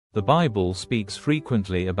The Bible speaks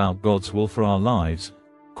frequently about God's will for our lives,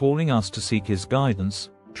 calling us to seek His guidance,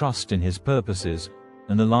 trust in His purposes,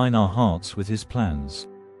 and align our hearts with His plans.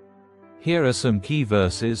 Here are some key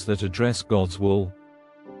verses that address God's will.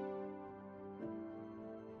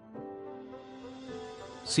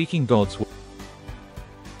 Seeking God's will.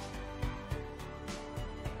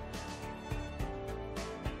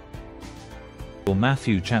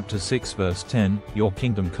 Matthew chapter 6 verse 10, Your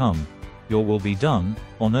kingdom come, your will be done,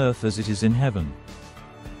 on earth as it is in heaven.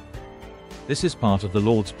 This is part of the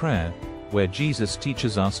Lord's Prayer, where Jesus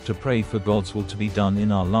teaches us to pray for God's will to be done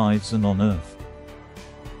in our lives and on earth.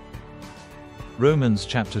 Romans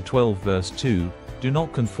chapter 12 verse 2, Do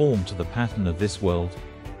not conform to the pattern of this world,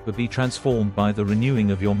 but be transformed by the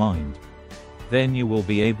renewing of your mind. Then you will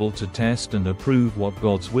be able to test and approve what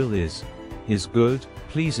God's will is, His good,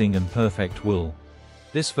 pleasing and perfect will.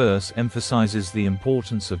 This verse emphasizes the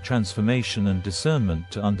importance of transformation and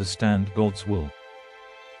discernment to understand God's will.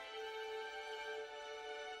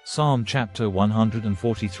 Psalm chapter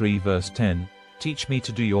 143 verse 10, Teach me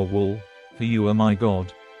to do your will, for you are my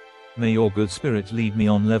God. May your good spirit lead me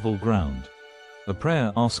on level ground. A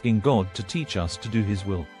prayer asking God to teach us to do His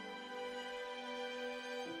will.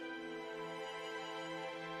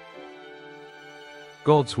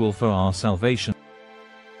 God's will for our salvation.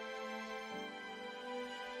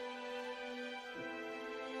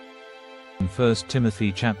 1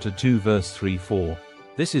 Timothy chapter 2 verse 3-4,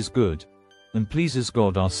 This is good, and pleases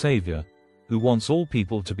God our Savior, who wants all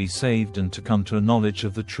people to be saved and to come to a knowledge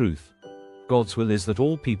of the truth. God's will is that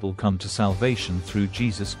all people come to salvation through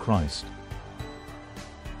Jesus Christ.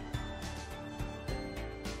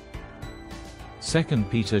 2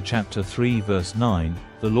 Peter chapter 3 verse 9,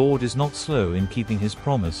 The Lord is not slow in keeping His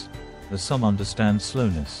promise, as some understand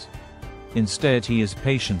slowness. Instead He is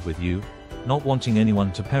patient with you, not wanting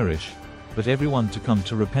anyone to perish, but everyone to come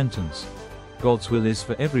to repentance. God's will is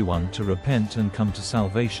for everyone to repent and come to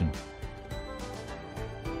salvation.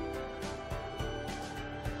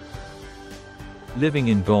 Living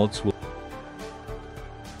in God's will.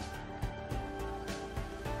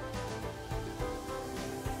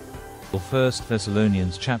 1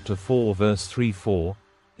 Thessalonians chapter 4 verse 3-4,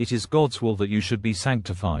 It is God's will that you should be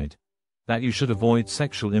sanctified, that you should avoid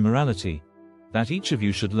sexual immorality, that each of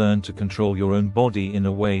you should learn to control your own body in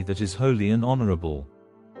a way that is holy and honorable.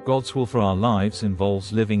 God's will for our lives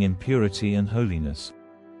involves living in purity and holiness.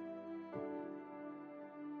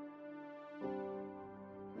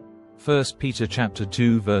 1 Peter chapter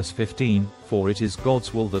 2 verse 15, For it is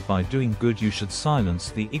God's will that by doing good you should silence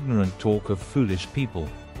the ignorant talk of foolish people.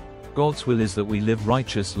 God's will is that we live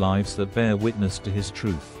righteous lives that bear witness to His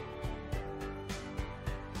truth.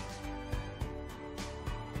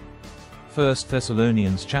 1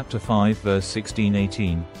 Thessalonians chapter 5 verse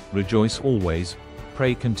 16-18, Rejoice always,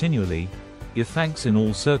 pray continually, give thanks in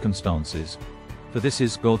all circumstances, for this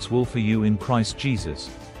is God's will for you in Christ Jesus.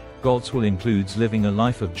 God's will includes living a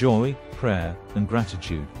life of joy, prayer, and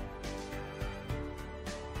gratitude.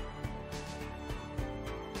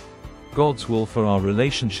 God's will for our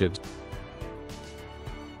relationships.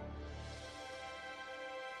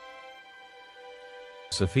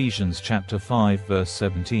 Ephesians chapter 5 verse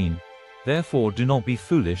 17, Therefore do not be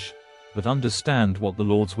foolish, but understand what the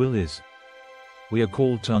Lord's will is. We are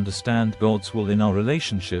called to understand God's will in our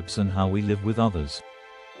relationships and how we live with others.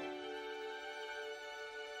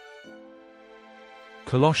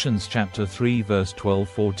 Colossians chapter 3 verse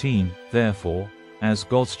 12-14, Therefore, as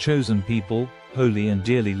God's chosen people, holy and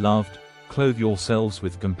dearly loved, clothe yourselves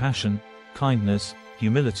with compassion, kindness,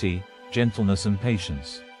 humility, gentleness and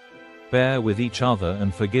patience. Bear with each other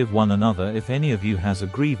and forgive one another if any of you has a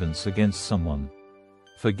grievance against someone.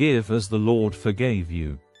 Forgive as the Lord forgave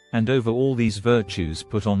you. And over all these virtues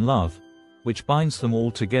put on love, which binds them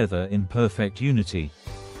all together in perfect unity.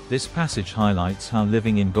 This passage highlights how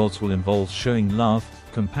living in God's will involves showing love,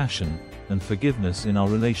 compassion, and forgiveness in our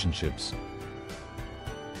relationships.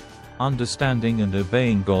 Understanding and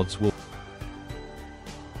obeying God's will.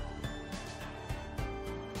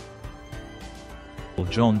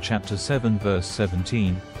 John chapter 7 verse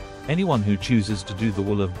 17, Anyone who chooses to do the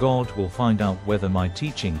will of God will find out whether my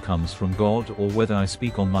teaching comes from God or whether I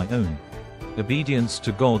speak on my own. Obedience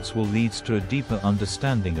to God's will leads to a deeper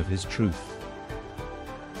understanding of His truth.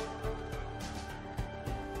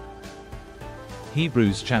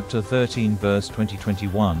 Hebrews chapter 13 verse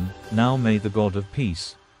 20-21, Now may the God of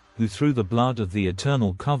peace, who through the blood of the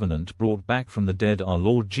eternal covenant brought back from the dead our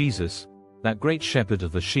Lord Jesus, that great shepherd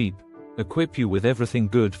of the sheep, equip you with everything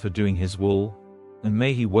good for doing His will, and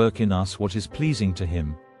may He work in us what is pleasing to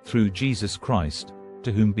Him, through Jesus Christ,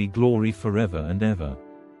 to whom be glory forever and ever.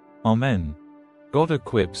 Amen. God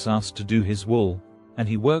equips us to do His will, and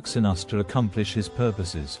He works in us to accomplish His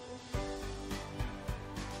purposes.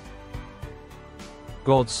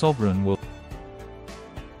 God's sovereign will.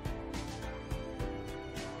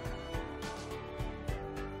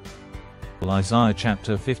 Isaiah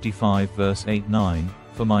chapter 55 verse 8-9,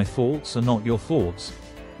 For my thoughts are not your thoughts,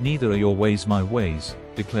 neither are your ways my ways,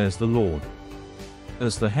 declares the Lord.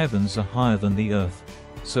 As the heavens are higher than the earth,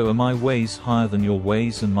 so are my ways higher than your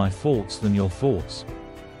ways and my thoughts than your thoughts.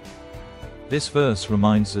 This verse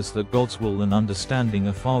reminds us that God's will and understanding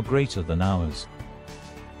are far greater than ours.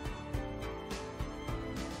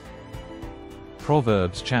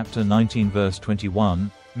 Proverbs chapter 19 verse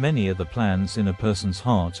 21, Many are the plans in a person's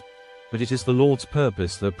heart, but it is the Lord's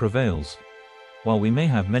purpose that prevails. While we may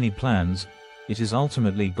have many plans, it is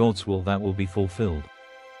ultimately God's will that will be fulfilled.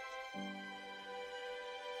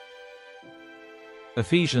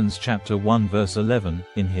 Ephesians chapter 1 verse 11,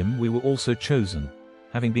 In Him we were also chosen,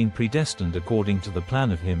 having been predestined according to the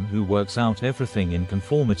plan of Him who works out everything in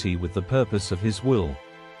conformity with the purpose of His will.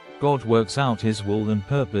 God works out His will and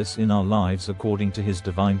purpose in our lives according to His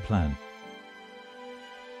divine plan.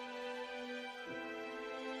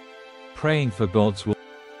 Praying for God's will.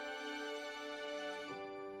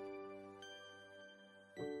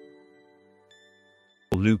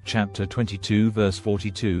 Luke chapter 22 verse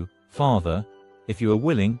 42, Father, if you are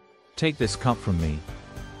willing, take this cup from me.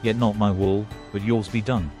 Yet not my will, but yours be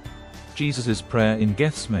done. Jesus' prayer in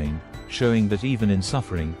Gethsemane, showing that even in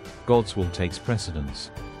suffering, God's will takes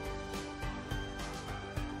precedence.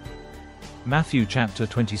 Matthew chapter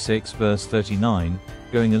 26 verse 39,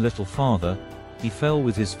 Going a little farther, he fell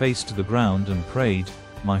with his face to the ground and prayed,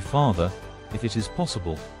 My Father, if it is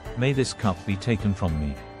possible, may this cup be taken from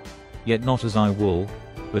me. Yet not as I will,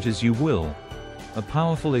 but as you will. A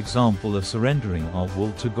powerful example of surrendering our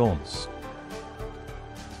will to God's.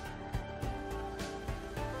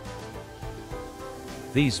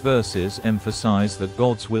 These verses emphasize that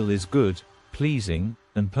God's will is good, pleasing,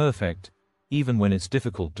 and perfect, even when it's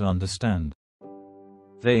difficult to understand.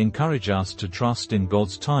 They encourage us to trust in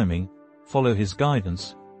God's timing, follow His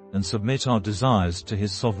guidance, and submit our desires to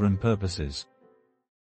His sovereign purposes.